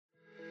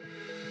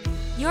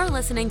You're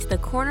listening to the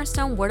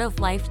Cornerstone Word of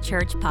Life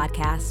Church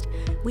podcast.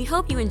 We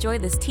hope you enjoy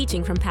this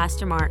teaching from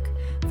Pastor Mark.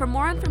 For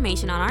more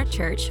information on our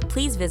church,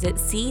 please visit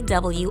cwol.org.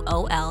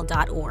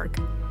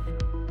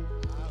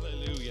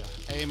 Hallelujah.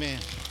 Amen.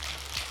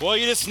 Well,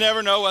 you just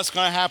never know what's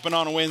going to happen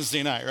on a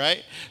Wednesday night,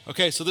 right?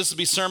 Okay, so this will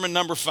be sermon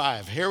number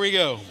 5. Here we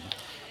go.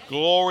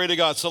 Glory to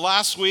God. So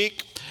last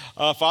week,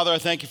 Father, I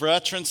thank you for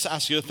utterance. I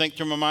ask you to think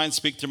through my mind,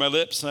 speak through my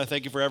lips. And I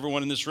thank you for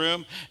everyone in this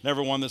room and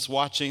everyone that's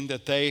watching,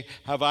 that they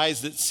have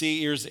eyes that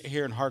see, ears that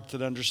hear, and heart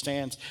that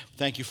understands.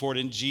 Thank you for it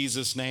in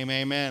Jesus' name,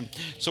 amen.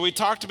 So we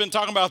been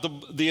talking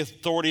about the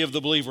authority of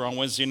the believer on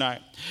Wednesday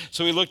night.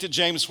 So we looked at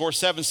James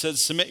 4:7 says,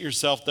 submit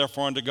yourself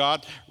therefore unto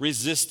God,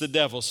 resist the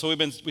devil. So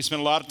we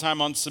spent a lot of time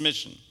on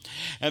submission.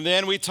 And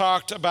then we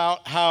talked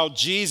about how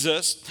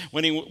Jesus,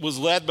 when he was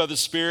led by the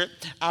Spirit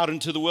out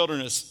into the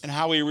wilderness, and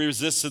how he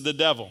resisted the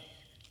devil.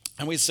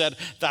 And we said,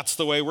 that's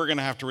the way we're going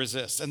to have to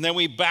resist. And then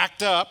we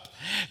backed up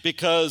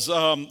because,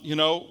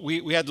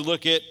 we had to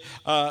look at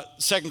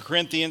 2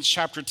 Corinthians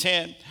chapter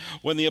 10,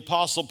 when the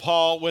Apostle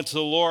Paul went to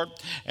the Lord.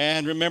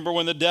 And remember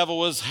when the devil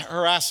was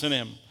harassing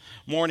him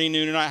morning,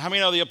 noon, and night. How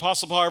many know the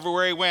Apostle Paul,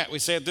 everywhere he went, we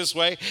say it this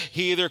way,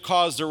 he either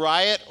caused a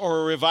riot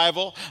or a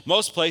revival,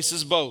 most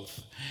places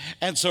both.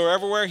 And so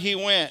everywhere he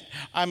went,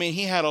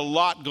 he had a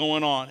lot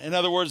going on. In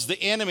other words,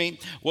 the enemy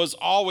was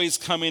always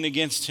coming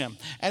against him.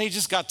 And he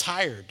just got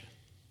tired.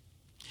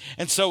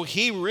 And so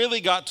he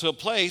really got to a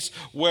place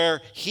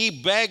where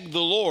he begged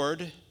the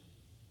Lord,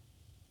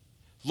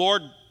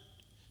 Lord,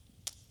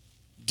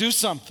 do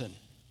something.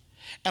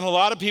 And a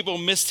lot of people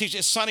misteach.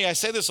 It's funny, I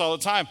say this all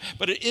the time,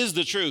 but it is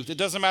the truth. It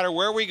doesn't matter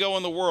where we go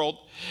in the world.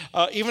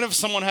 Even if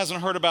someone hasn't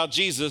heard about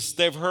Jesus,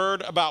 they've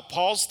heard about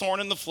Paul's thorn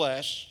in the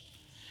flesh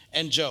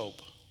and Job.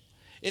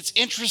 It's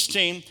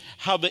interesting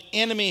how the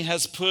enemy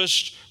has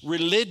pushed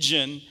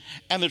religion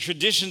and the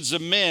traditions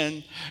of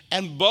men,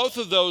 and both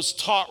of those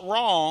taught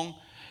wrong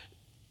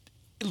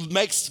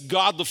makes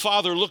God the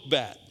Father look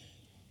bad.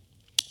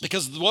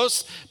 Because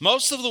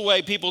most of the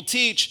way people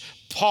teach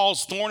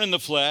Paul's thorn in the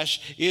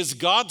flesh is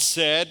God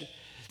said,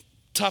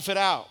 tough it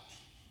out.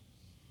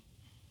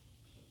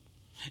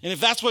 And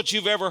if that's what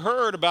you've ever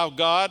heard about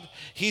God,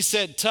 he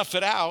said, tough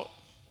it out.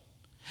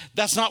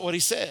 That's not what he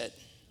said.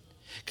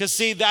 Because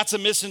see, that's a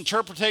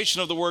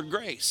misinterpretation of the word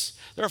grace.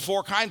 There are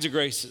 4 kinds of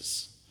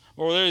graces.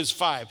 Or there is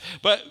 5.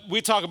 But we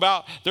talk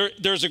about,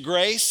 there's a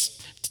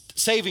grace,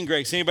 saving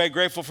grace. Anybody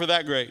grateful for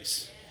that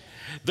grace?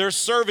 There's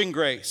serving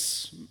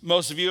grace.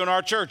 Most of you in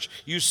our church,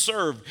 you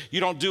serve.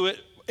 You don't do it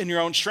in your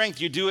own strength.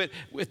 You do it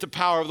with the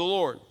power of the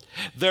Lord.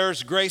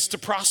 There's grace to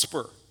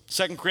prosper.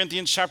 2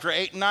 Corinthians chapter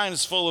 8 and 9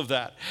 is full of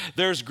that.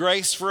 There's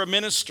grace for a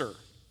minister.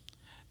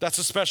 That's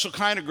a special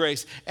kind of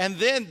grace. And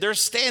then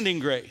there's standing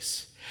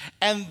grace.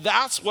 And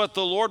that's what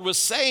the Lord was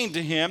saying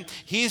to him.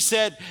 He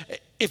said,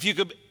 if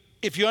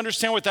you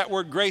understand what that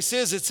word grace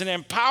is, it's an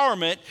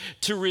empowerment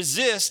to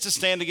resist, to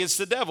stand against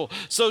the devil.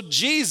 So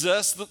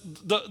Jesus,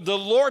 the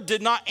Lord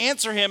did not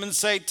answer him and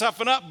say,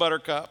 toughen up,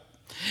 buttercup.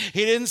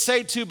 He didn't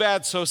say too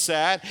bad, so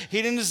sad.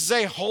 He didn't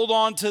say hold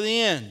on to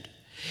the end.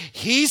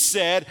 He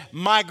said,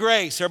 my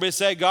grace. Everybody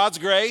say, God's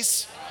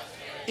grace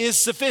is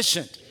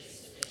sufficient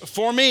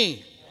for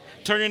me.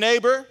 Turn your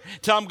neighbor,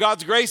 tell them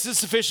God's grace is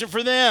sufficient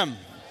for them.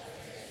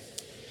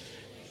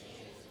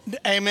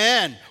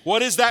 Amen. What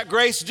does that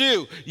grace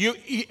do?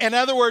 In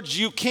other words,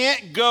 you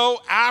can't go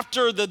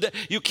after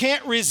you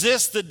can't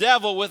resist the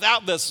devil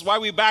without this. That's why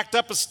we backed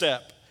up a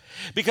step.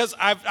 Because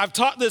I've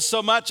taught this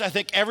so much, I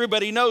think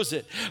everybody knows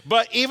it.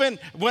 But even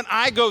when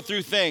I go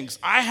through things,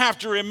 I have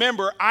to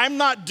remember I'm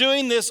not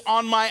doing this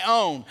on my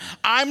own.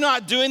 I'm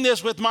not doing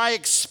this with my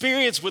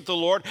experience with the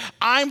Lord.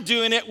 I'm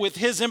doing it with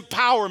his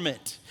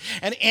empowerment.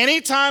 And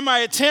anytime I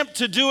attempt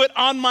to do it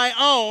on my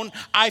own,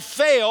 I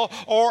fail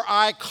or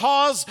I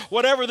cause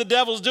whatever the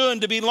devil's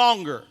doing to be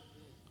longer.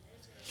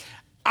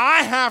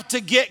 I have to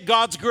get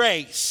God's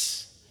grace.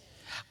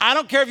 I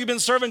don't care if you've been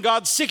serving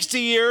God 60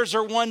 years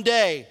or one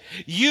day.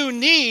 You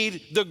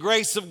need the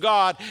grace of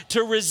God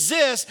to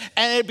resist,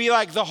 and it'd be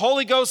like the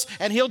Holy Ghost,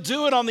 and he'll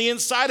do it on the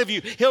inside of you.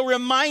 He'll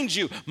remind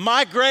you,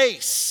 my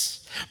grace,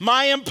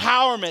 my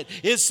empowerment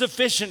is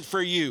sufficient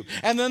for you.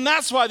 And then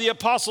that's why the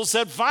apostle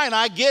said, fine,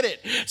 I get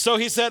it. So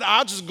he said,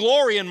 I'll just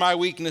glory in my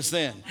weakness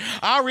then.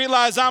 I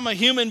realize I'm a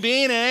human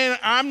being and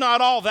I'm not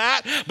all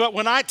that. But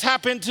when I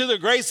tap into the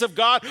grace of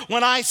God,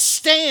 when I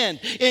stand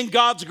in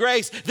God's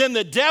grace, then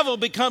the devil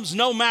becomes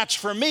no match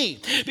for me.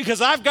 Because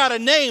I've got a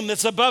name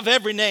that's above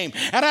every name.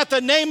 And at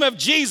the name of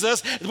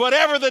Jesus,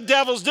 whatever the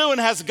devil's doing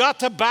has got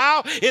to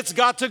bow. It's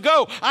got to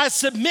go. I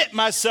submit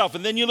myself.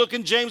 And then you look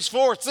in James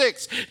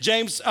 4:6,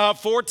 James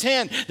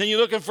 4:10. Then you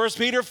look in 1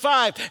 Peter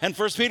 5 and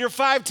 1 Peter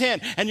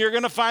 5:10, and you're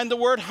going to find the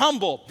word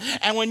humble.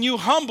 And when you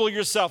humble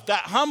yourself,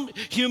 that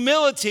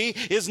humility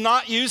is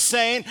not you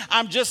saying,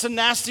 I'm just a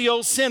nasty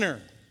old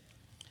sinner.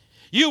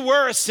 You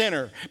were a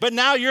sinner, but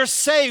now you're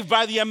saved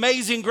by the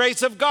amazing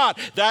grace of God.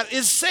 That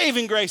is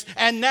saving grace.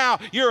 And now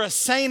you're a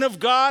saint of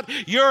God.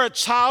 You're a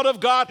child of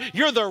God.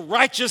 You're the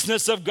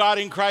righteousness of God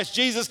in Christ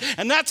Jesus.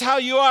 And that's how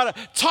you ought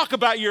to talk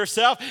about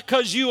yourself,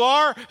 because you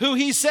are who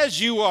he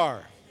says you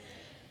are.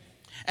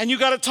 And you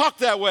got to talk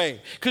that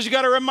way because you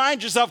got to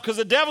remind yourself, because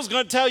the devil's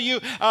going to tell you,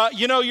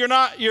 you're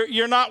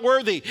not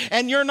worthy,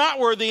 and you're not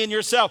worthy in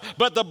yourself.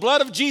 But the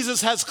blood of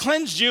Jesus has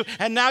cleansed you,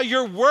 and now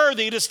you're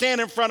worthy to stand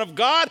in front of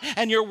God,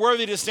 and you're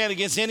worthy to stand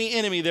against any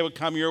enemy that would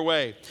come your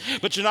way.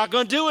 But you're not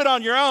going to do it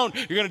on your own.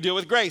 You're going to do it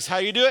with grace. How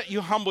you do it?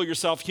 You humble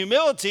yourself.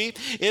 Humility,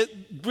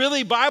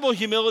 Bible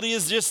humility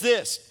is just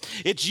this.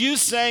 It's you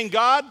saying,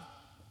 God,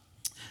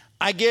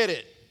 I get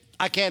it.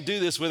 I can't do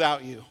this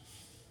without you.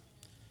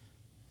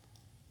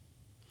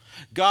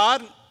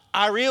 God,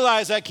 I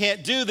realize I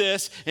can't do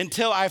this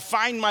until I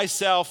find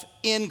myself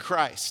in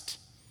Christ.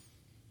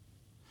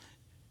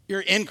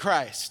 You're in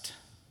Christ.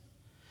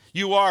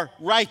 You are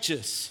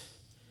righteous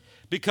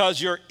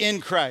because you're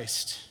in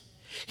Christ.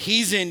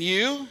 He's in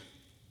you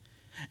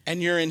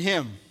and you're in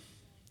him.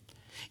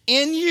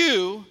 In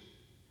you,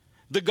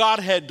 the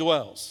Godhead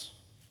dwells.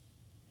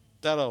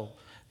 That'll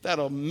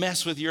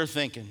mess with your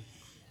thinking.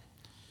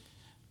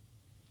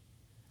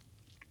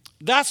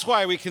 That's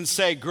why we can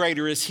say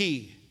greater is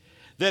he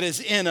that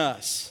is in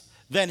us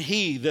than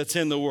he that's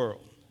in the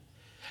world.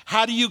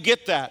 How do you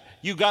get that?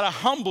 You got to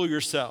humble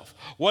yourself.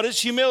 What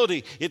is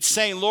humility? It's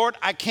saying, Lord,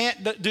 I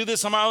can't do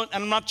this on my own,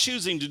 and I'm not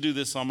choosing to do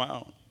this on my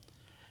own.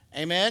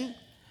 Amen?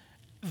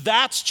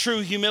 That's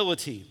true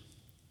humility.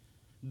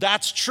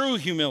 That's true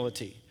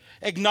humility.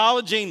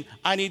 Acknowledging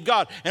I need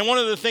God. And one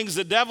of the things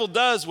the devil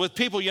does with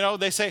people,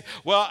 they say,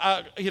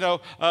 well,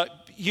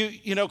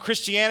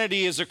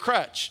 Christianity is a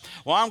crutch.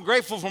 Well, I'm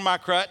grateful for my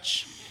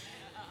crutch.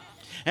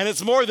 And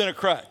it's more than a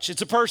crutch.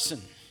 It's a person.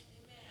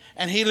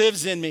 And he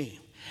lives in me.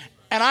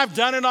 And I've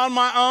done it on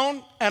my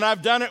own, and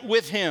I've done it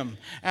with him.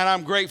 And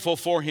I'm grateful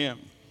for him.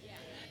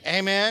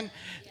 Amen.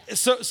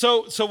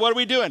 So what are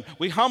we doing?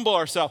 We humble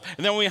ourselves.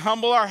 And then when we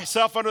humble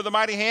ourselves under the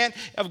mighty hand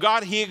of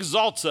God, he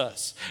exalts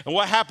us. And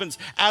what happens?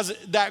 As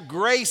that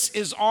grace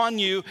is on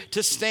you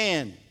to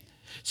stand.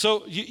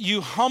 So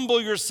you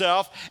humble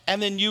yourself, and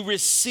then you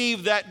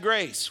receive that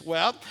grace.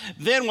 Well,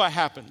 then what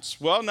happens?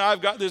 Well, now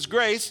I've got this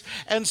grace.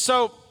 And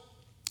so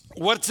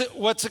what's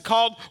it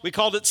called? We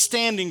called it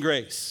standing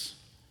grace.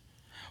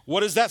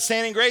 What is that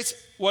standing grace?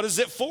 What is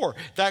it for?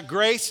 That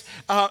grace,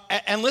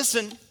 and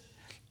listen,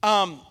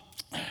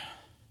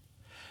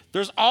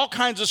 there's all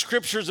kinds of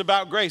scriptures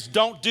about grace.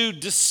 Don't do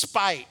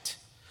despite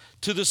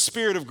to the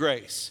Spirit of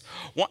grace.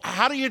 Well,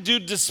 how do you do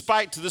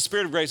despite to the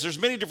Spirit of grace? There's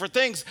many different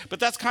things, but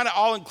that's kind of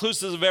all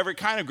inclusive of every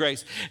kind of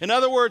grace. In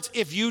other words,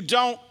 if you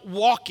don't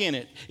walk in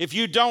it, if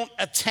you don't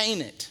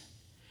attain it,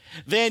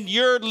 then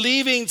you're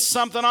leaving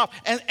something off.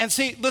 And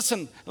see,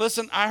 listen,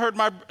 I heard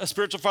my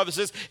spiritual father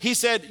says, he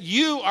said,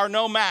 you are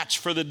no match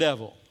for the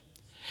devil.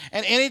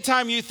 And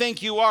anytime you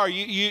think you are,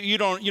 you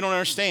don't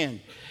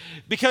understand.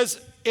 Because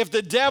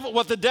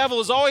what the devil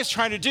is always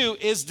trying to do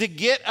is to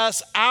get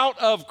us out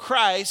of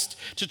Christ,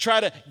 to try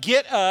to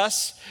get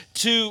us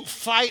to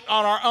fight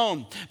on our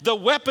own. The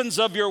weapons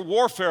of your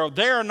warfare,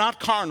 they are not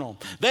carnal.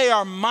 They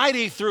are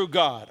mighty through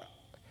God.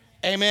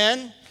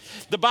 Amen.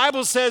 The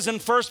Bible says in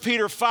 1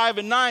 Peter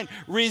 5:9,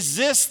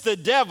 resist the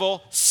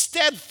devil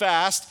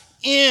steadfast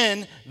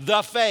in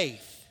the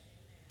faith.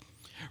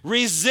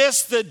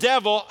 Resist the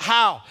devil,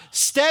 how?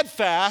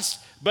 Steadfast,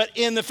 but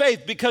in the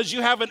faith, because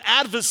you have an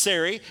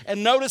adversary,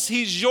 and notice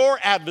he's your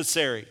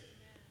adversary.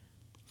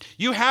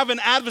 You have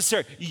an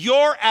adversary,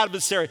 your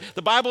adversary.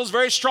 The Bible is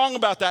very strong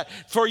about that.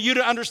 For you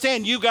to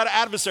understand, you've got an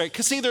adversary.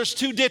 Because see, there's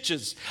two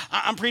ditches.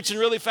 I'm preaching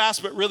really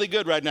fast, but really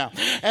good right now.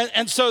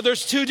 And so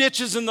there's two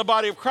ditches in the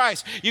body of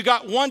Christ. You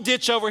got one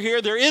ditch over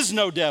here, there is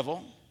no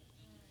devil.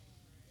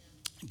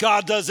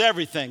 God does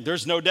everything.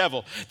 There's no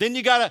devil. Then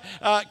you got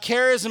a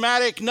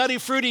charismatic, nutty,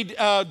 fruity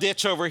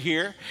ditch over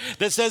here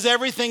that says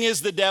everything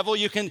is the devil.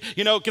 You can,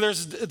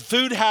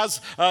 food has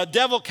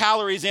devil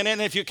calories in it,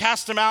 and if you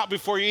cast them out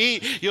before you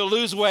eat, you'll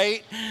lose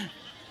weight.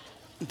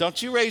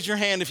 Don't you raise your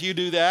hand if you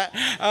do that.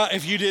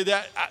 If you did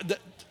that,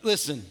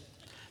 listen.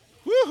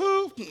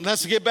 Woohoo!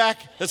 Let's get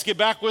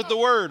back with the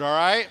word. All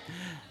right.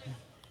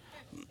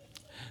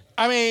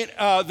 I mean,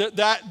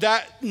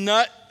 that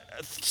nut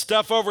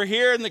stuff over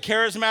here in the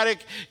charismatic,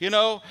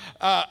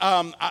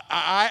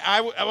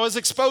 I was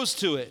exposed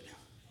to it.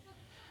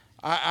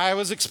 I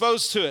was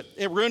exposed to it.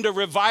 It ruined a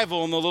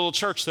revival in the little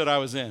church that I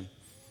was in.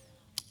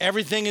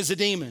 Everything is a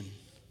demon.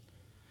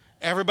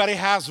 Everybody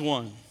has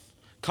one.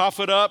 Cough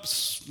it up,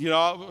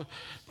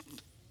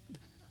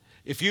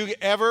 If you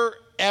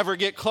ever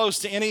get close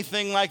to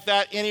anything like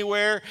that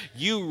anywhere,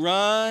 you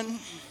run.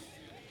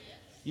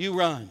 You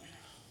run.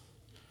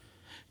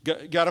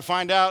 Got to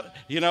find out,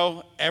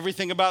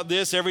 everything about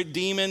this, every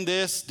demon,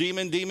 this,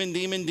 demon.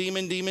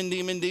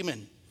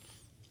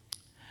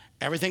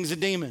 Everything's a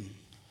demon.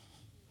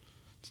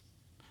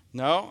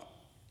 No,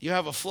 you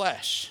have a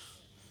flesh.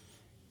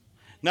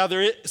 Now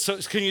so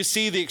can you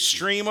see the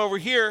extreme over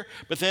here?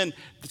 But then,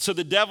 so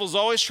the devil's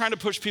always trying to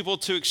push people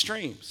to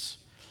extremes.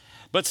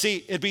 But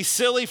see, it'd be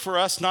silly for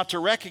us not to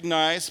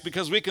recognize,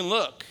 because we can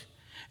look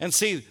and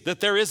see that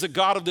there is a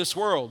God of this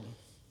world.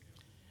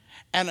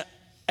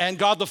 And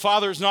God the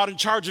Father is not in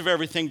charge of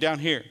everything down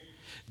here.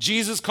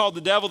 Jesus called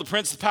the devil the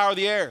prince of the power of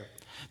the air.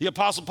 The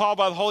Apostle Paul,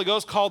 by the Holy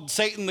Ghost, called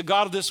Satan the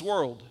god of this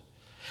world.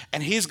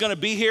 And he's going to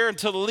be here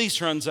until the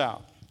lease runs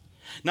out.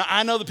 Now,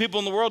 I know the people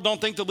in the world don't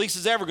think the lease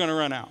is ever going to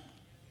run out.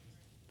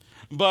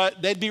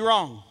 But they'd be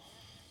wrong.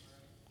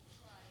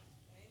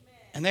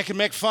 And they can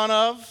make fun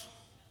of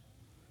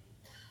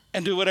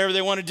and do whatever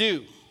they want to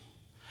do.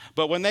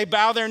 But when they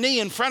bow their knee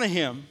in front of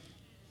him,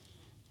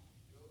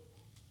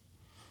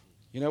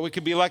 we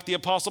could be like the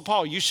Apostle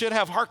Paul. You should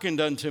have hearkened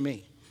unto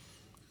me.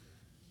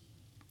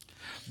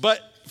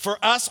 But for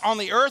us on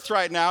the earth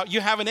right now, you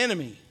have an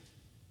enemy.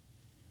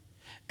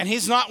 And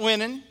he's not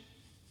winning.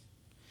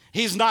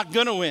 He's not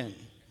going to win.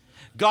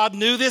 God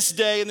knew this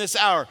day and this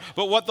hour.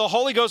 But what the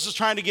Holy Ghost is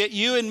trying to get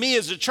you and me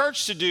as a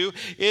church to do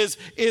is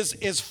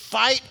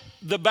fight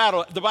the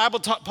battle. The Bible,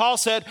 Paul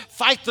said,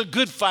 fight the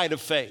good fight of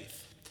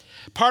faith.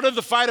 Part of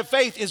the fight of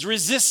faith is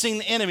resisting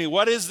the enemy.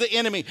 What is the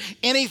enemy?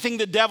 Anything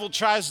the devil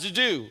tries to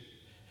do.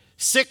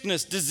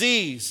 Sickness,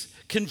 disease,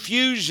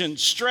 confusion,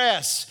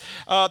 stress,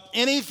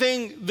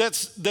 anything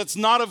that's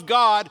not of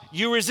God,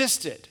 you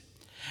resist it.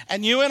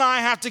 And you and I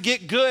have to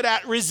get good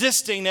at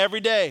resisting every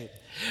day.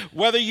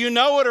 Whether you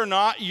know it or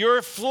not,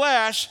 your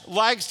flesh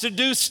likes to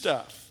do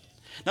stuff.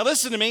 Now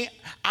listen to me.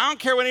 I don't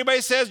care what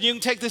anybody says. You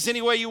can take this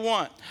any way you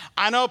want.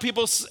 I know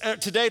people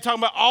today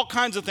talking about all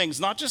kinds of things,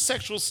 not just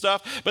sexual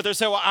stuff, but they're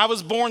saying, well, I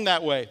was born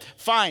that way.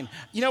 Fine.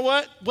 You know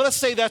what? Well, let's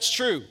say that's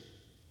true.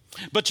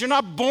 But you're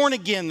not born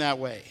again that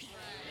way.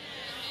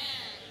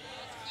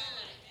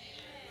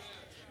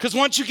 Because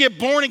once you get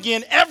born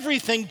again,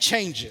 everything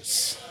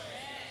changes.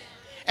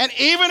 And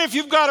even if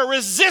you've got to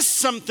resist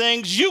some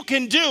things, you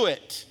can do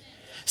it.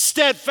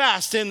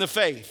 Steadfast in the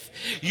faith.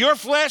 Your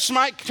flesh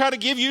might try to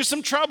give you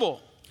some trouble.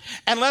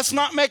 And let's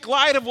not make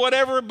light of what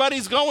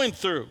everybody's going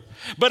through.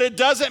 But it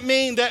doesn't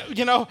mean that,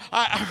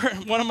 I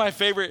heard one of my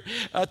favorite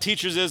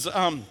teachers is,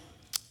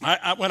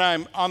 when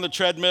I'm on the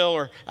treadmill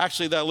or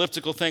actually that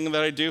elliptical thing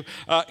that I do,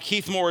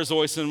 Keith Moore is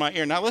always in my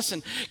ear. Now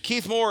listen,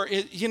 Keith Moore,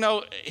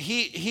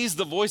 he's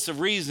the voice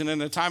of reason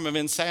in a time of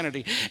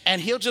insanity.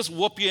 And he'll just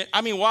whoop you. I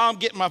mean, while I'm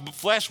getting my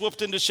flesh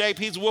whooped into shape,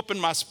 he's whooping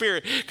my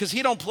spirit because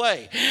he don't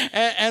play.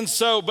 And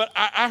so, but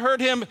I heard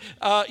him,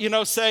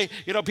 say,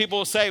 people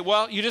will say,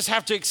 well, you just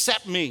have to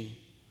accept me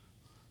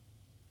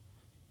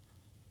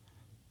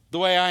the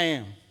way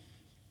I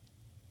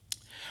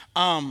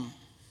am.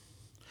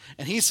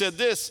 And he said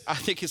this, I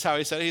think is how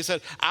he said it. He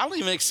said, I don't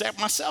even accept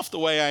myself the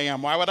way I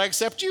am. Why would I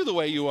accept you the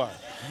way you are?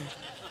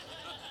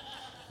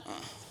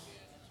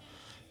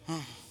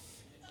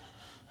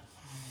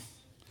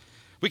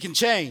 We can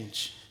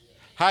change.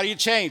 How do you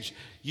change?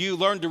 You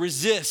learn to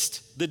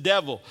resist the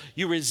devil.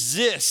 You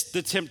resist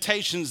the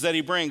temptations that he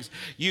brings.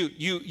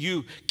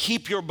 You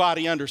keep your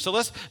body under. So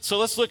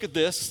let's look at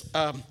this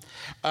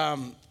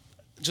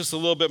just a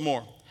little bit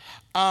more.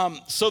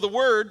 So the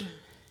word,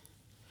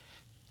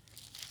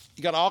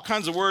 you got all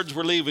kinds of words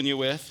we're leaving you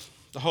with.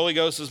 The Holy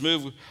Ghost has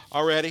moved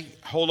already.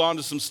 Hold on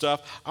to some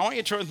stuff. I want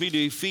you to turn with me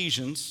to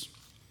Ephesians.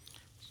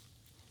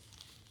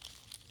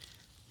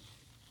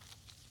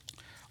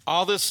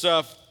 All this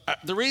stuff,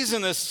 the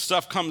reason this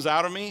stuff comes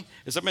out of me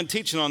is I've been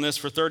teaching on this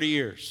for 30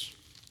 years.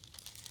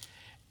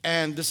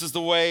 And this is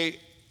the way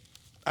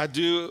I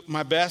do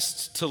my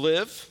best to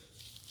live.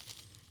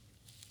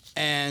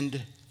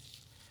 And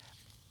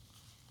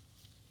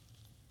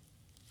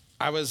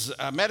I was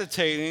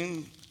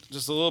meditating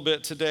just a little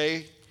bit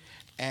today,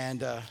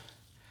 and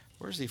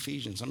where's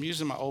Ephesians? I'm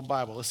using my old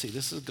Bible. Let's see.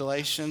 This is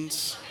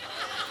Galatians.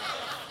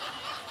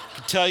 I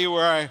can tell you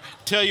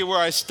where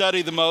I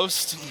study the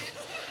most.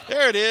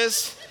 There it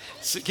is.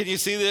 Can you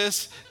see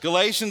this?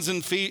 Galatians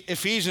and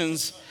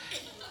Ephesians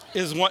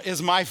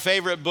is my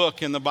favorite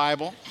book in the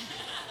Bible.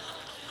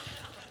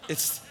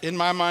 It's, in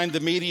my mind, the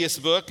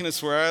meatiest book, and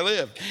it's where I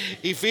live.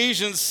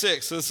 Ephesians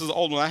 6. This is an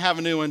old one. I have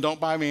a new one. Don't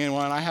buy me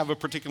one. I have a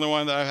particular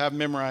one that I have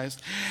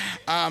memorized.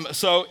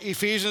 So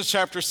Ephesians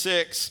chapter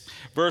 6,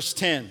 verse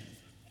 10.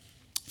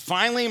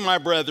 Finally, my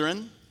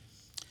brethren,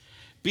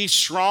 be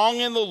strong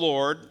in the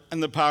Lord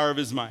and the power of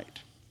his might.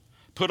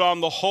 Put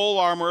on the whole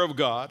armor of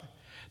God,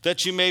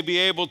 that you may be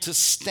able to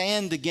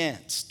stand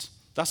against.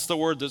 That's the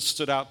word that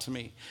stood out to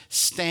me.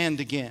 Stand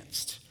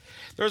against.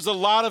 There's a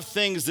lot of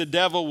things the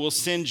devil will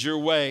send your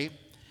way,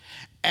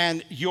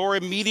 and your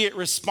immediate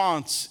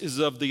response is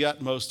of the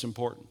utmost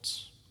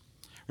importance.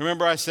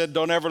 Remember I said,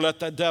 don't ever let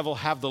the devil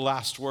have the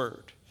last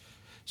word.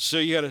 So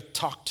you got to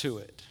talk to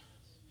it.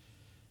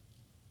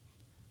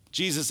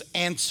 Jesus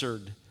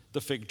answered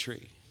the fig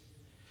tree.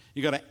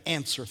 You got to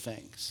answer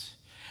things.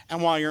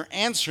 And while you're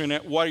answering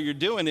it, what you're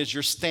doing is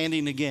you're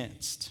standing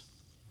against.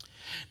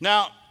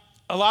 Now,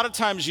 a lot of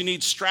times you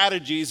need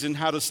strategies in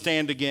how to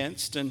stand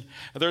against, and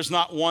there's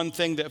not one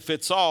thing that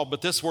fits all,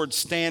 but this word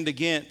stand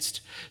against.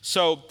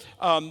 So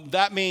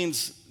that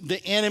means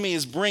the enemy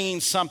is bringing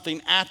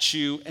something at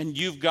you, and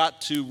you've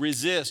got to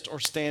resist or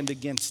stand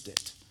against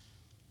it.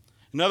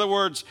 In other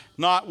words,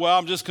 not, well,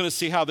 I'm just going to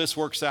see how this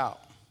works out.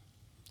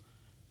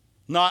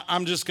 Not,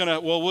 I'm just going to,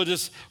 well, we'll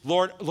just,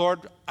 Lord,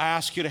 I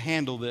ask you to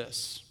handle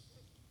this.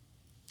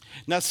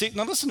 Now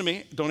listen to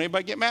me. Don't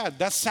anybody get mad.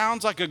 That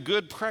sounds like a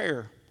good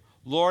prayer.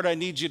 Lord, I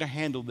need you to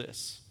handle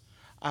this.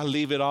 I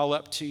leave it all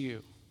up to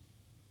you.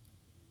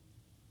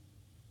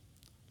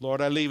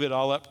 Lord, I leave it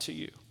all up to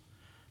you.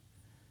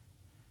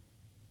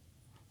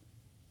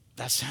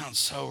 That sounds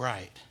so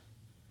right.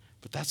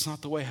 But that's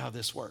not the way how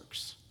this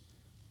works.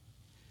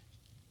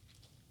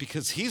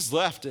 Because he's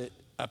left it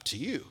up to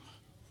you.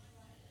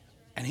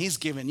 And he's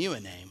given you a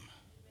name.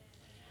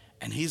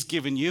 And he's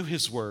given you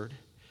his word.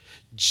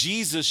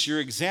 Jesus, your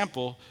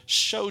example,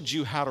 showed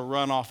you how to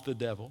run off the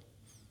devil.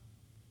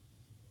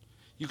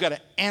 You got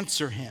to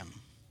answer him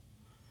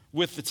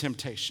with the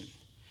temptation.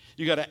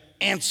 You got to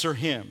answer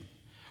him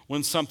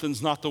when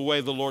something's not the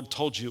way the Lord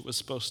told you it was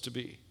supposed to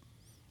be.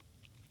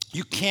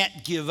 You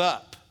can't give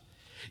up.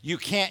 You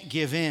can't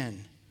give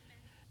in.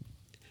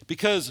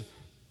 Because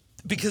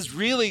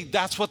really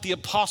that's what the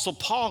Apostle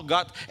Paul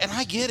got, and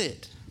I get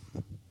it.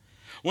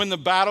 When the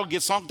battle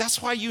gets on,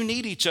 that's why you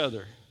need each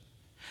other.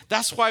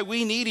 That's why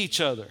we need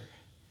each other.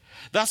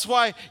 That's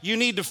why you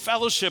need to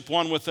fellowship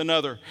one with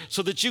another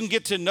so that you can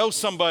get to know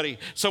somebody.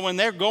 So when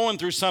they're going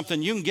through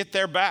something, you can get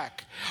their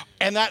back.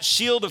 And that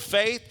shield of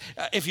faith,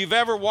 if you've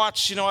ever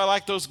watched, I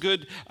like those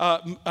good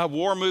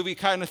war movie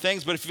kind of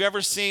things, but if you've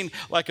ever seen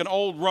like an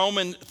old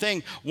Roman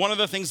thing, one of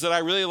the things that I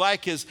really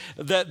like is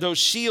that those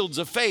shields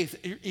of faith,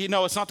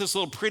 it's not this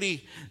little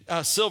pretty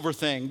silver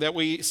thing that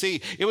we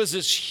see. It was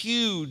this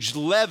huge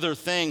leather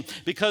thing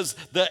because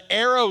the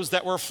arrows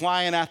that were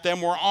flying at them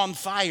were on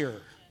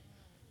fire.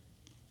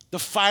 The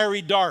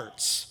fiery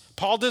darts.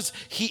 Paul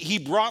he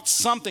brought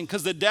something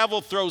because the devil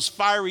throws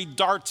fiery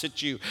darts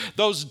at you.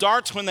 Those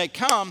darts, when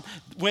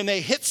they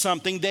hit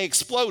something, they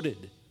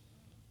exploded.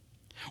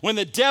 When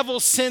the devil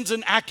sends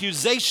an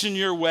accusation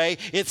your way,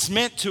 it's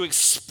meant to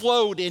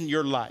explode in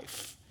your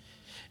life.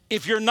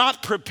 If you're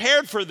not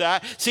prepared for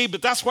that,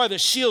 but that's why the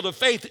shield of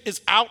faith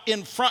is out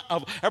in front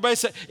of. Everybody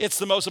said it's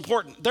the most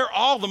important. They're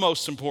all the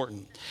most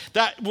important.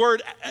 That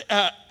word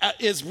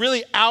is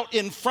really out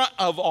in front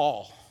of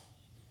all.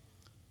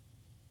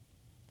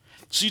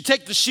 So you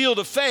take the shield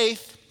of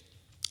faith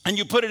and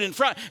you put it in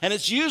front. And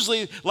it's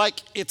usually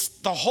like it's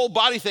the whole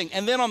body thing.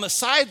 And then on the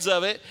sides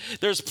of it,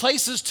 there's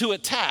places to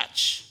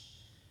attach.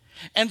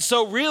 And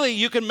so really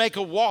you can make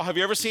a wall. Have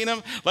you ever seen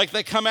them? Like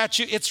they come at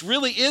you. It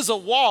really is a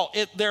wall.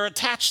 They're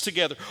attached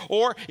together.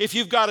 Or if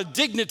you've got a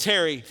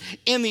dignitary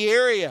in the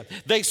area,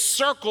 they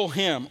circle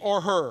him or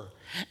her.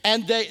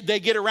 And they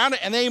get around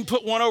it and they even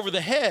put one over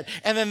the head.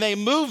 And then they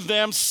move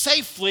them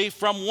safely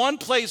from one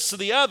place to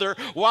the other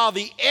while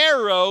the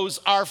arrows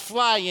are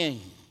flying.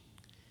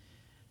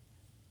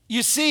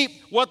 You see,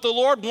 what the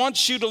Lord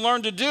wants you to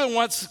learn to do and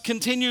wants to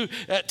continue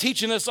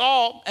teaching us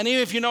all, and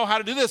even if you know how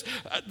to do this,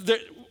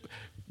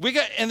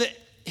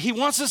 he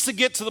wants us to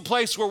get to the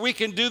place where we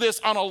can do this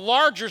on a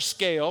larger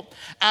scale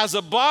as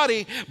a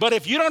body. But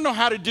if you don't know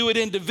how to do it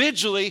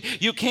individually,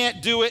 you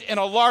can't do it in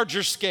a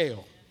larger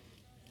scale.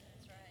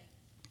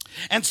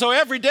 And so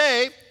every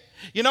day,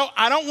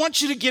 I don't want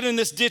you to get in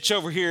this ditch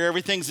over here,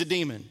 everything's a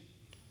demon.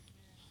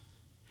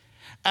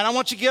 And I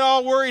want you to get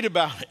all worried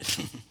about it.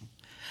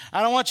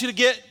 I don't want you to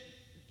get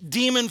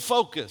demon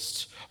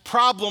focused,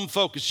 problem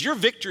focused. You're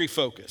victory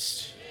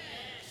focused.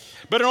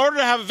 But in order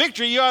to have a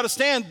victory, you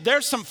understand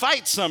there's some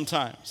fights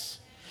sometimes.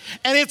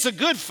 And it's a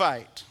good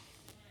fight.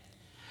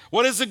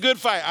 What is a good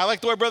fight? I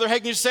like the way Brother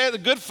Hagin used to say it. The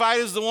good fight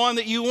is the one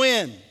that you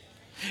win.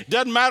 It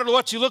doesn't matter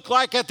what you look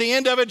like at the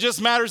end of it, just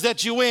matters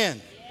that you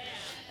win.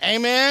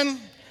 Amen?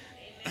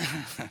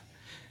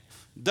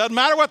 Doesn't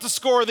matter what the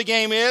score of the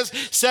game is.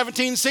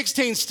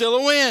 17-16, still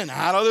a win.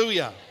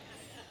 Hallelujah.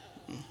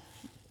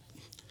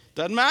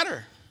 Doesn't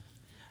matter.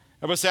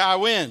 Everybody say, I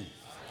win.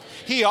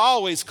 He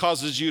always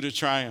causes you to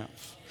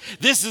triumph.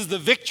 This is the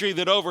victory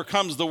that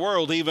overcomes the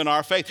world, even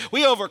our faith.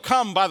 We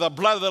overcome by the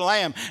blood of the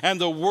Lamb and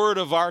the word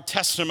of our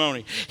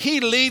testimony.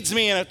 He leads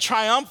me in a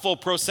triumphal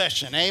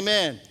procession.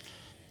 Amen.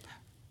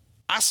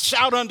 I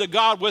shout unto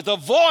God with a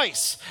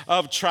voice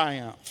of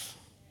triumph.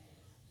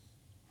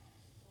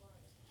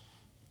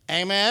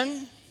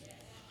 Amen.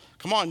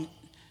 Come on.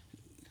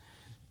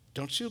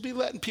 Don't you be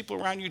letting people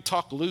around you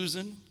talk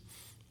losing.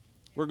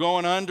 We're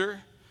going under.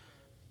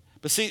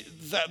 But see,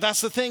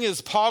 that's the thing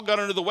is Paul got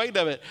under the weight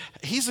of it.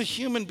 He's a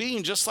human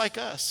being just like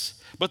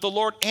us. But the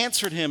Lord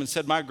answered him and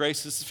said, my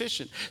grace is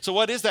sufficient. So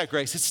what is that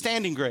grace? It's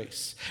standing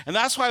grace. And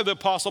that's why the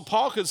Apostle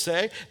Paul could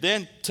say,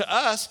 then to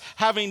us,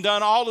 having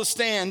done all to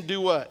stand,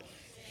 do what?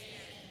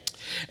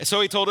 And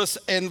so he told us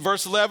in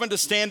verse 11 to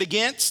stand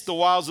against the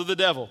wiles of the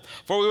devil.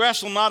 For we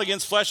wrestle not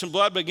against flesh and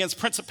blood, but against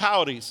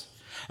principalities,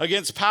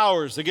 against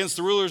powers, against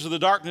the rulers of the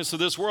darkness of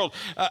this world,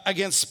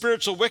 against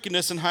spiritual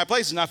wickedness in high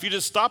places. Now, if you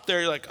just stop there,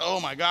 you're like, oh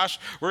my gosh,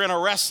 we're in a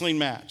wrestling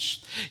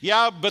match.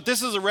 Yeah, but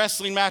this is a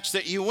wrestling match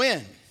that you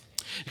win.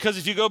 Because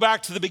if you go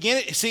back to the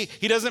beginning, see,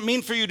 he doesn't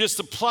mean for you just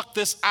to pluck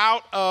this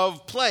out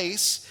of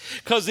place.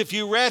 Because if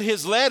you read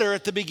his letter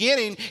at the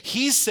beginning,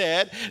 he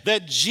said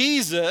that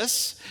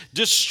Jesus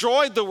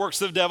destroyed the works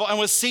of the devil and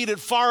was seated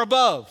far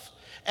above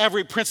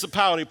every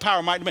principality,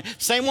 power, might, domain.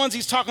 Same ones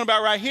he's talking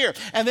about right here.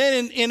 And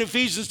then in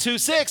Ephesians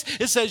 2:6,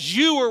 it says,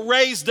 you were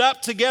raised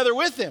up together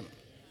with him.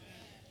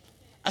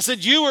 I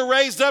said, you were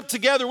raised up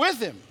together with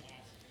him.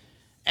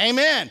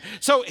 Amen.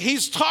 So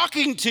he's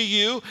talking to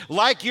you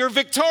like you're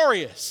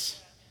victorious.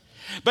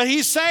 But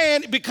he's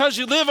saying, because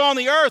you live on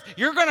the earth,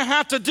 you're going to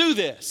have to do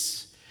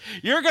this.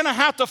 You're going to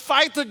have to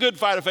fight the good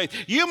fight of faith.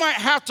 You might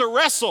have to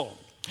wrestle.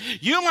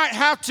 You might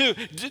have to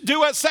do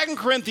what 2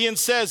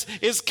 Corinthians says,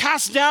 is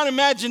cast down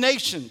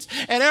imaginations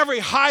and every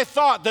high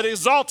thought that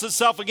exalts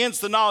itself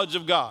against the knowledge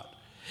of God.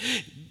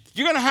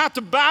 You're going to have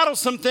to battle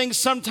some things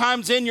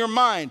sometimes in your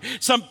mind,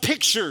 some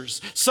pictures,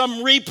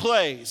 some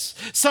replays,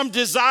 some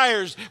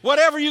desires,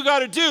 whatever you got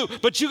to do,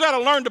 but you got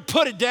to learn to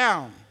put it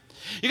down.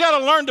 You got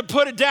to learn to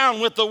put it down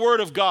with the Word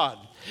of God.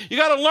 You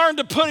got to learn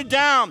to put it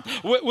down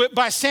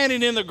by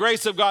standing in the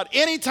grace of God.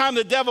 Anytime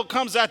the devil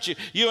comes at you,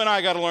 you and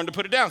I got to learn to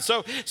put it down.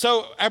 So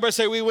everybody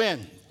say, we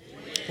win.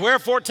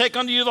 Wherefore, take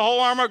unto you the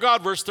whole armor of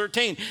God, verse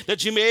 13,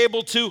 that you may be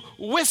able to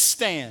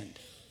withstand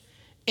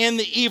in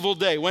the evil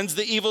day. When's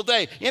the evil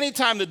day?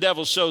 Anytime the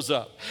devil shows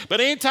up.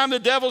 But anytime the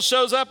devil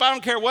shows up, I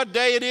don't care what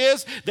day it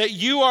is, that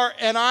you are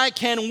and I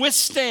can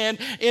withstand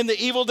in the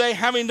evil day,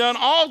 having done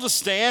all to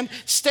stand,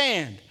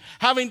 stand.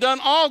 Having done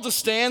all to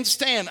stand,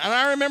 stand. And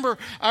I remember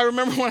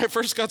when I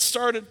first got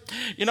started,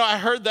 I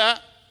heard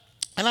that.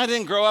 And I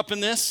didn't grow up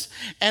in this.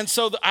 And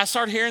so I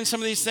started hearing some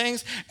of these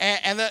things.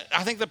 And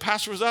I think the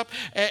pastor was up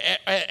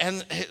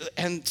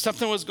and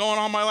something was going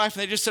on in my life.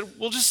 And they just said,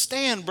 well, just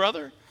stand,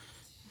 brother.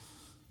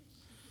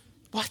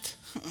 What?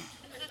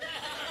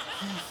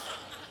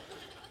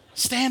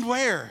 Stand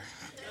where?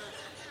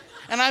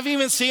 And I've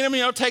even seen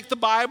them, take the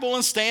Bible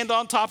and stand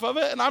on top of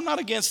it. And I'm not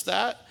against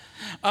that.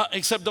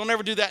 Except don't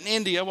ever do that in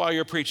India while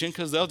you're preaching,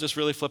 because they'll just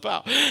really flip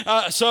out.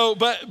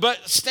 But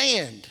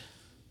stand.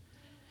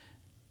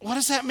 What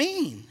does that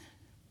mean?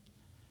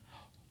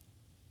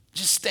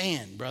 Just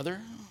stand,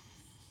 brother.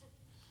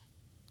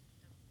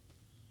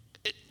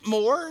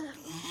 More?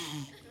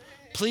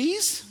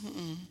 Please?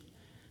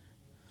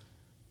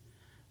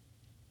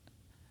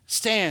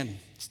 Stand.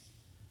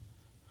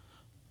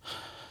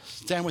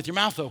 Stand with your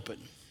mouth open.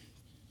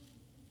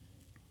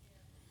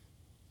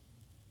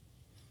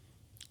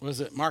 What is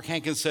it? Mark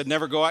Hankins said,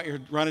 never go out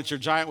run at your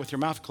giant with your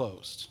mouth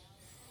closed.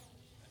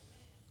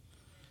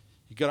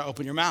 You got to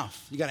open your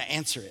mouth. You got to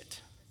answer it.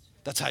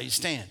 That's how you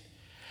stand.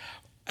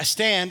 I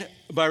stand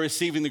by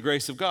receiving the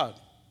grace of God.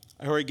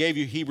 I already gave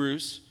you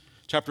Hebrews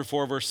chapter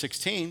 4, verse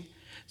 16. It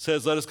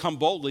says, let us come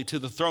boldly to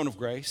the throne of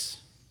grace.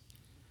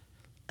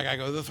 I got to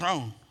go to the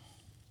throne.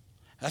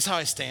 That's how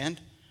I stand.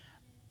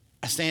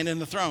 I stand in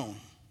the throne.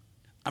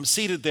 I'm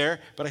seated there,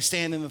 but I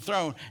stand in the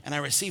throne, and I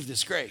receive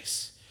this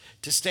grace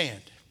to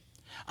stand.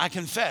 I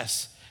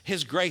confess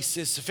his grace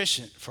is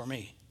sufficient for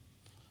me.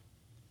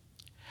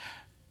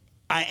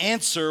 I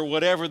answer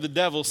whatever the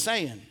devil's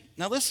saying.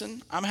 Now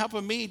listen, I'm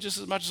helping me just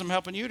as much as I'm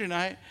helping you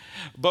tonight.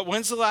 But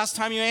when's the last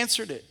time you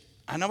answered it?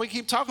 I know we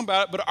keep talking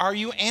about it, but are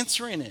you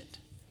answering it?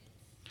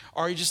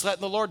 Or are you just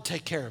letting the Lord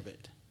take care of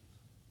it?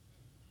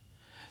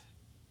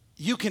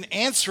 You can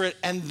answer it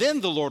and then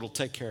the Lord will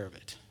take care of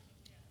it.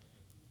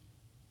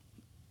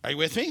 Are you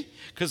with me?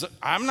 Because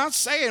I'm not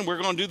saying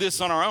we're going to do this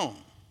on our own.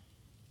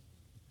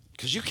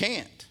 Because you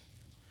can't.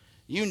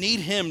 You need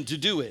him to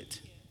do it.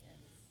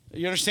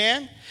 You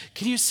understand?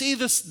 Can you see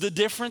the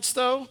difference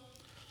though?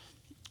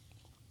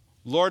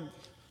 Lord,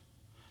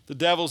 the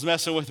devil's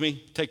messing with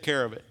me. Take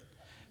care of it.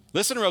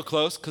 Listen real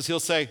close, because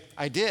he'll say,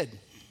 I did.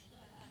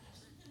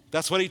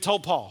 That's what he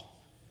told Paul.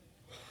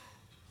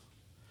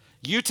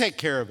 You take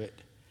care of it.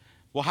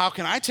 Well, how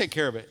can I take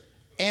care of it?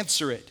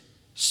 Answer it.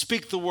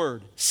 Speak the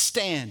word.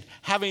 Stand.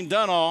 Having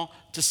done all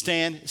to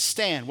stand,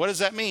 stand. What does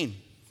that mean?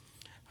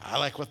 I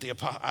like what the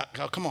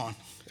apostle, come on.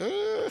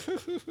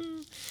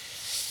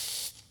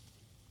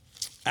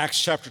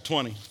 Acts chapter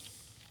 20.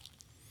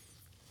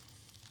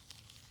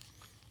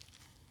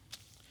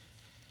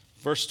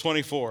 Verse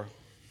 24.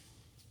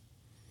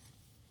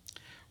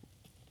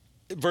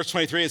 Verse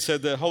 23, it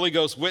said, the Holy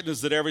Ghost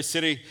witnessed that every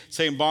city,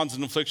 saying bonds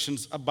and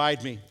afflictions,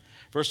 abide me.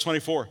 Verse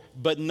 24,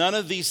 but none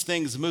of these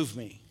things move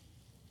me.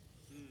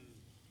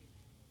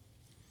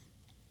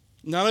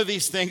 None of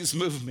these things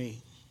move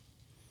me.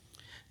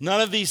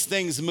 None of these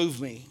things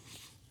move me.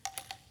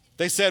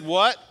 They said,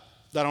 what?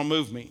 That don't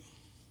move me.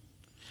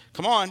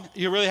 Come on,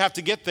 you really have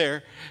to get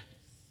there.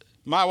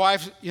 My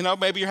wife,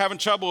 maybe you're having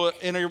trouble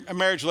in a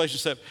marriage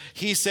relationship.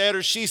 He said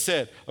or she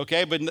said,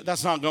 okay, but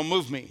that's not going to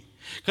move me.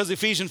 Because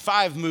Ephesians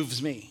 5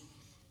 moves me.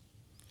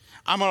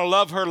 I'm going to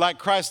love her like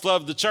Christ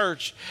loved the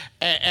church,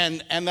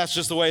 and that's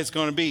just the way it's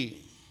going to be.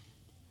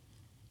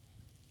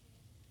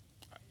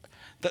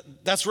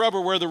 That's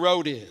rubber where the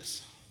road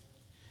is.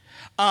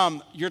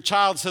 Your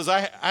child says,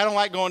 I don't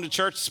like going to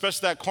church,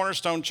 especially that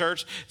Cornerstone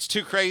church. It's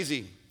too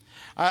crazy.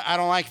 I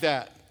don't like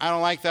that. I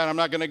don't like that. I'm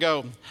not going to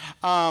go.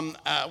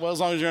 Well,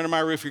 as long as you're under my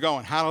roof, you're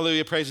going.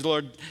 Hallelujah. Praise the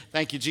Lord.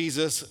 Thank you,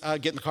 Jesus.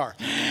 Get in the car.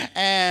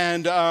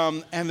 And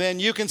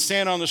then you can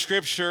stand on the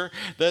scripture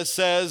that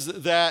says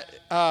that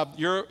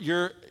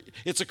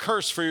it's a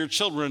curse for your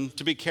children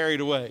to be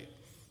carried away.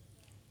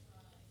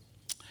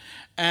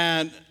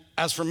 And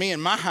as for me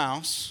and my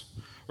house,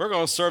 we're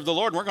going to serve the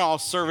Lord. And we're going to all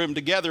serve him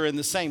together in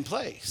the same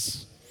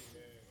place.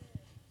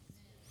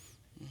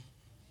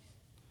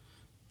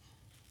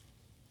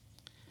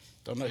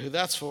 Don't know who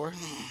that's for.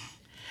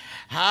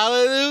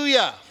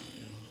 Hallelujah.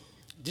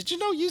 Did you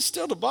know you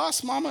still the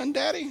boss, mama and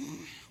daddy?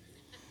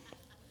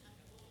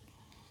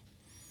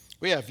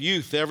 We have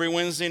youth every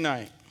Wednesday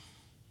night.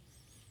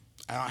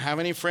 I don't have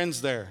any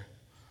friends there.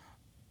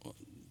 Well,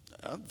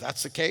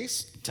 that's the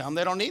case. Tell them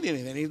they don't need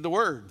anything. They need the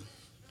word.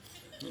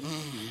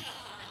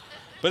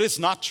 But it's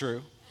not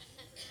true.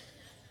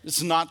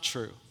 It's not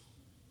true.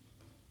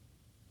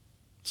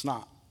 It's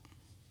not.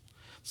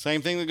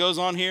 Same thing that goes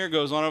on here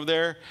goes on over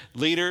there.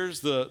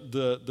 Leaders,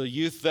 the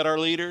youth that are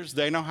leaders,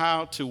 they know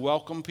how to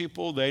welcome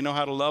people. They know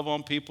how to love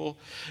on people.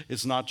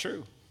 It's not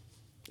true.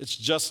 It's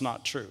just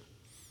not true.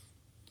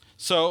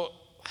 So,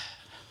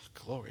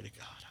 glory to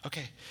God.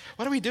 Okay,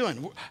 what are we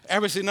doing?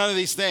 Everybody say none of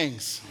these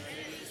things.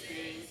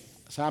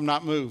 So I'm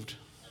not moved.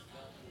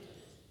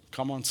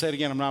 Come on, say it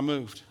again. I'm not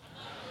moved.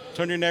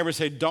 Turn to your neighbor and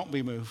say, don't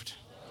be moved.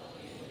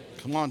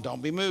 Come on,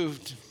 don't be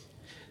moved.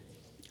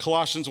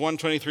 Colossians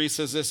 1:23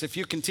 says this, if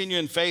you continue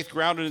in faith,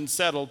 grounded and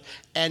settled,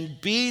 and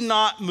be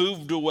not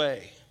moved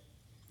away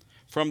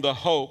from the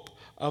hope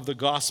of the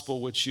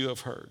gospel which you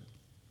have heard.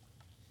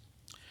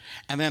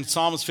 And then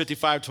Psalms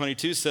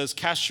 55:22 says,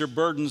 cast your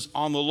burdens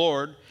on the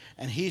Lord,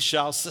 and he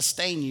shall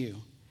sustain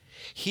you.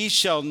 He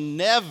shall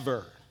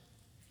never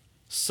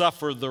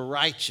suffer the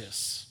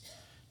righteous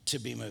to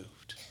be moved.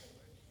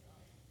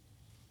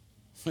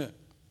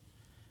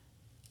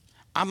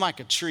 I'm like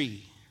a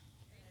tree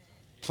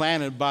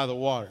planted by the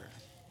water,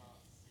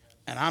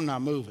 and I'm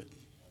not moving.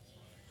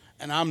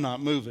 And I'm not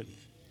moving.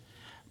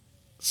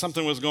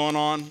 Something was going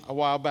on a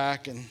while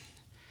back, and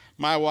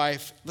my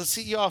wife, let's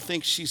see, y'all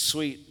think she's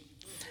sweet,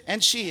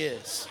 and she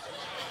is.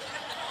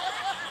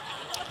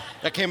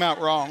 That came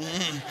out wrong.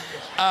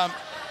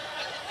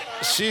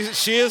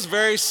 She is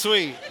very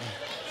sweet.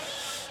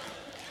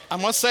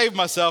 I'm going to save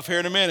myself here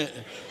in a minute.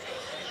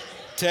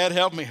 Ted,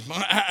 help me.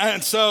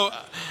 And so,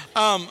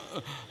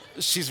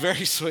 she's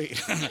very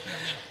sweet.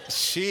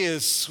 She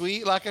is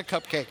sweet like a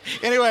cupcake.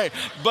 Anyway,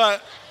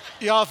 but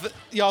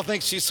y'all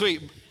think she's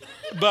sweet.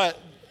 But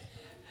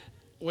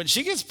when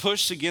she gets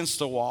pushed against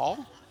a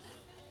wall,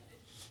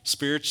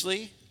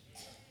 spiritually,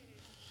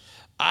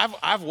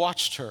 I've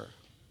watched her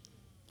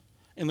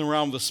in the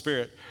realm of the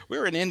spirit. We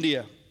were in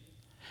India,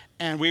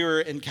 and we were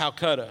in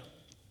Calcutta,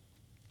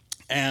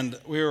 and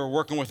we were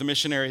working with a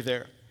missionary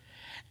there.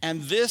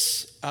 And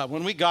this,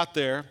 when we got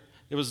there,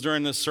 it was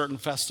during this certain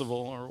festival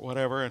or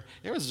whatever, and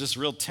it was just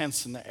real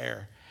tense in the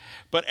air.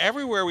 But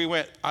everywhere we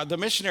went, the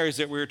missionaries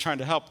that we were trying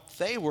to help,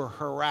 they were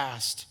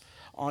harassed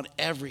on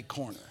every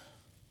corner.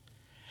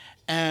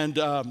 And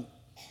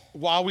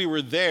while we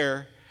were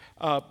there,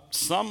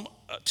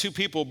 two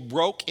people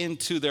broke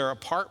into their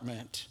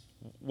apartment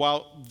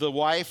while the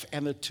wife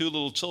and the two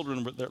little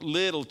children were there,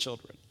 little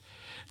children,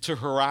 to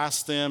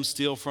harass them,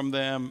 steal from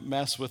them,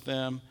 mess with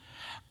them.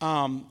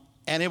 And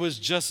it was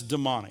just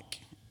demonic.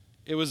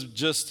 It was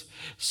just,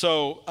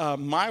 so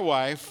my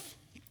wife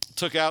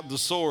took out the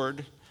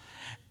sword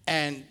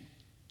and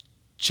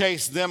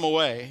chased them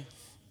away.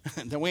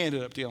 Then we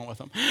ended up dealing with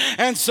them.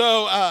 And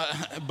so,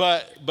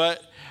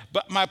 but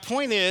my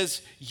point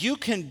is, you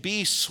can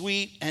be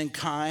sweet and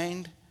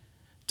kind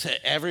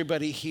to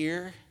everybody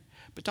here,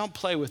 but don't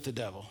play with the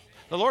devil.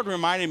 The Lord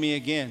reminded me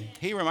again.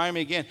 He reminded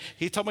me again.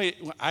 He told me,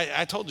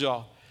 I told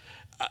y'all,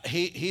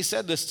 he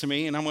said this to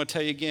me, and I'm going to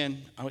tell you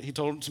again. He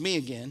told it to me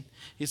again.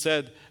 He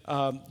said,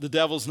 the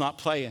devil's not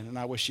playing, and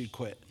I wish you'd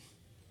quit.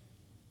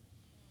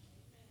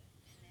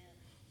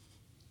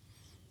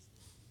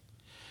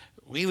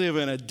 We live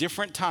in a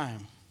different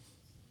time.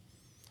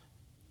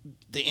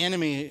 The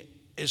enemy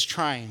is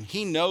trying.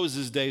 He knows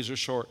his days are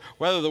short.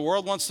 Whether the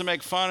world wants to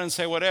make fun and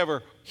say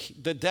whatever,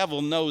 the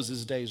devil knows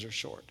his days are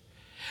short.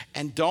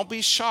 And don't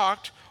be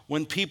shocked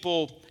when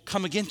people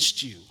come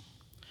against you.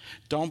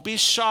 Don't be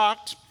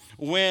shocked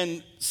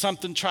when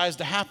something tries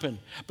to happen.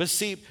 But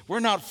see, we're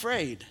not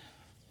afraid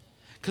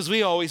because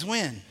we always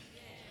win.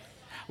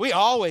 We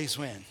always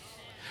win.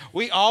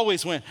 We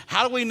always win.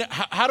 How do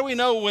we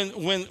know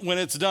when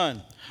it's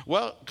done?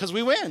 Well, because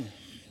we win.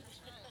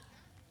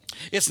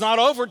 It's not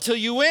over till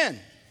you win.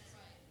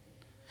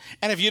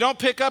 And if you don't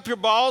pick up your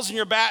balls and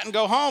your bat and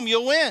go home,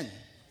 you'll win.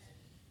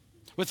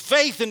 With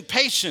faith and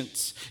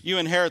patience, you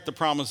inherit the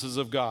promises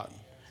of God.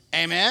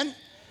 Amen?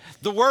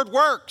 The word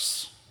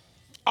works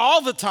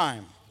all the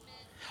time.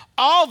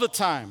 All the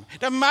time.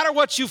 Doesn't matter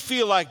what you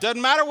feel like.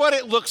 Doesn't matter what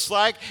it looks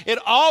like. It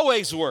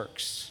always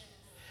works.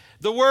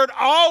 The word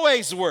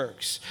always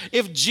works.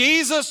 If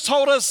Jesus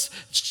taught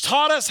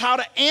us how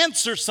to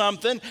answer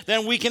something,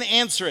 then we can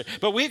answer it.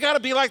 But we got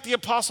to be like the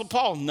Apostle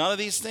Paul. None of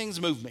these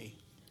things move me.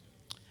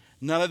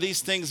 None of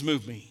these things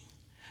move me.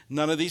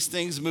 None of these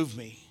things move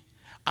me.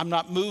 I'm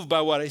not moved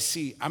by what I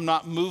see. I'm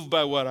not moved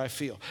by what I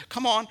feel.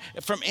 Come on,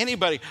 from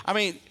anybody. I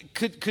mean,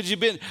 could you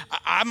been?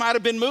 I might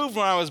have been moved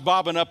when I was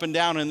bobbing up and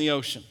down in the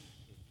ocean.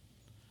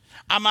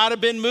 I might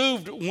have been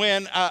moved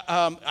when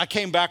I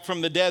came back from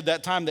the dead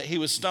that time that he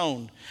was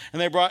stoned.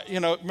 And they brought,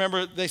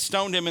 remember they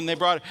stoned him and they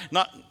brought,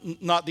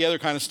 not the other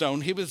kind of stone.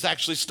 He was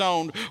actually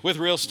stoned with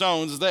real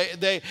stones.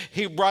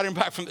 He brought him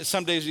back from,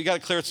 some days you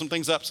got to clear some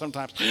things up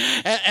sometimes.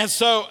 And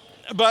so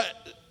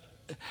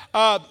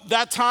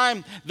that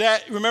time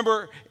that,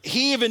 remember,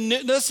 he even knew,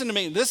 listen to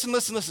me, listen.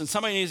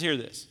 Somebody needs to hear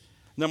this.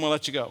 And then I'm going to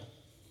let you go.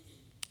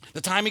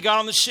 The time he got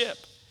on the ship,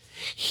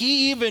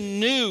 he even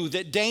knew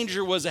that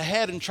danger was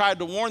ahead and tried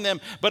to warn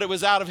them, but it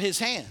was out of his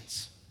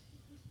hands.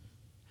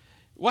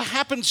 What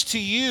happens to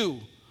you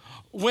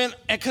when,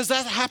 because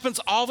that happens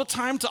all the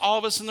time to all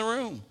of us in the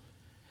room,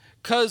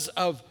 because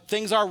of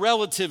things our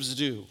relatives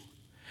do,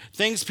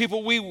 things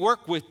people we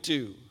work with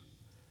do,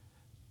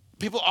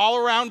 people all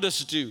around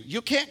us do.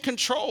 You can't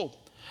control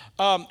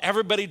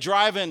everybody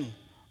driving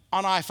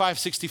on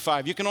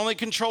I-565. You can only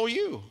control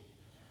you.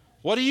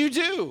 What do you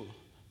do?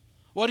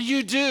 What do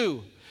you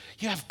do?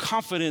 You have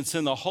confidence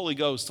in the Holy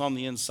Ghost on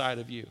the inside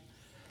of you.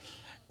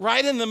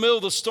 Right in the middle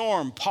of the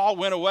storm, Paul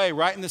went away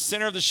right in the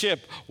center of the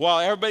ship. While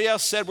everybody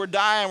else said, we're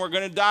dying, we're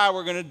going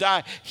to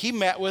die. He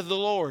met with the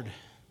Lord.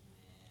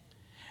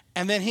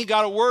 And then he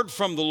got a word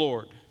from the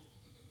Lord.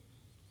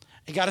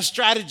 He got a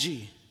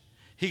strategy.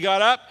 He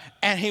got up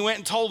and he went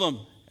and told them,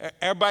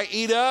 everybody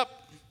eat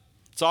up.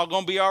 It's all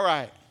going to be all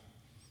right.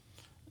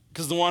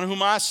 Because the one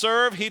whom I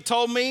serve, he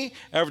told me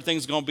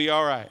everything's going to be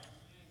all right.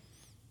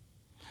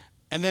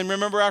 And then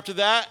remember after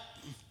that,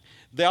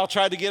 they all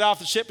tried to get off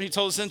the ship, and he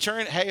told the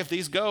centurion, hey, if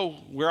these go,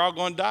 we're all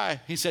going to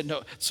die. He said, no.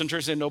 The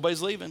centurion said,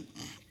 nobody's leaving.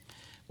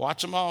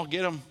 Watch them all,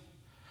 get them.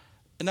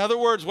 In other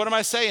words, what am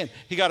I saying?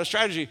 He got a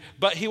strategy,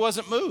 but he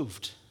wasn't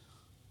moved.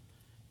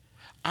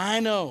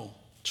 I know,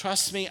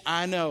 trust me,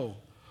 I know,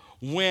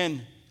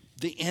 when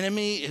the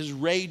enemy is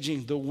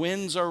raging, the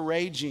winds are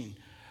raging,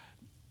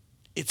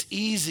 it's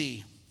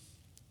easy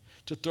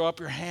to throw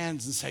up your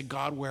hands and say,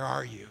 God, where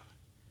are you?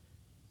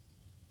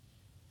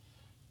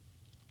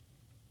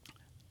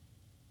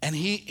 And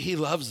he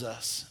loves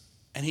us,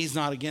 and he's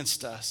not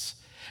against us,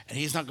 and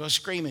he's not going to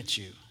scream at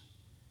you.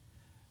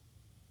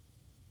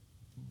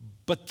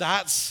 But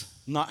that's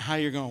not how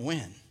you're going to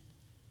win,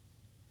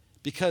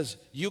 because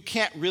you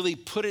can't really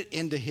put it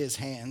into his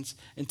hands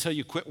until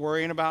you quit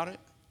worrying about it.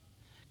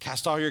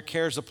 Cast all your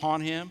cares upon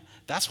him.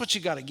 That's what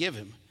you got to give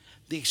him,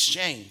 the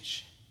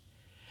exchange.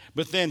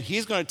 But then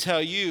he's going to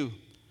tell you,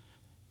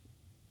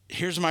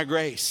 here's my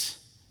grace.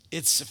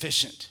 It's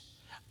sufficient.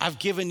 I've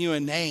given you a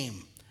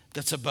name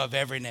that's above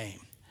every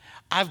name.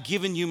 I've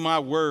given you my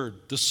word,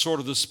 the sword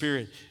of the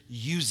Spirit.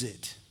 Use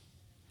it.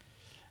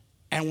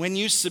 And when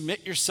you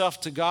submit yourself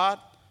to God,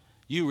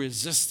 you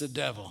resist the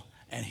devil,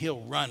 and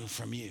he'll run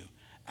from you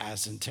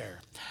as in terror.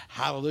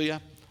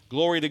 Hallelujah.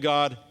 Glory to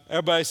God.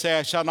 Everybody say,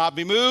 I shall not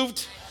be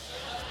moved,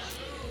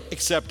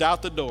 except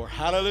out the door.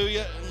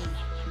 Hallelujah.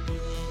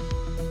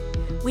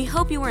 We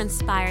hope you were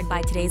inspired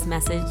by today's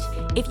message.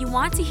 If you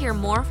want to hear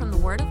more from the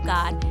Word of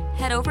God,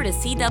 head over to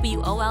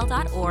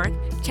cwol.org,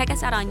 check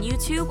us out on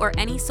YouTube or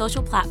any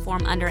social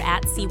platform under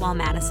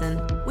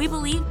 @CWALMadison. We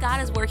believe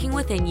God is working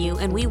within you,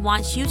 and we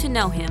want you to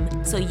know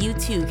him so you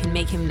too can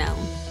make him known.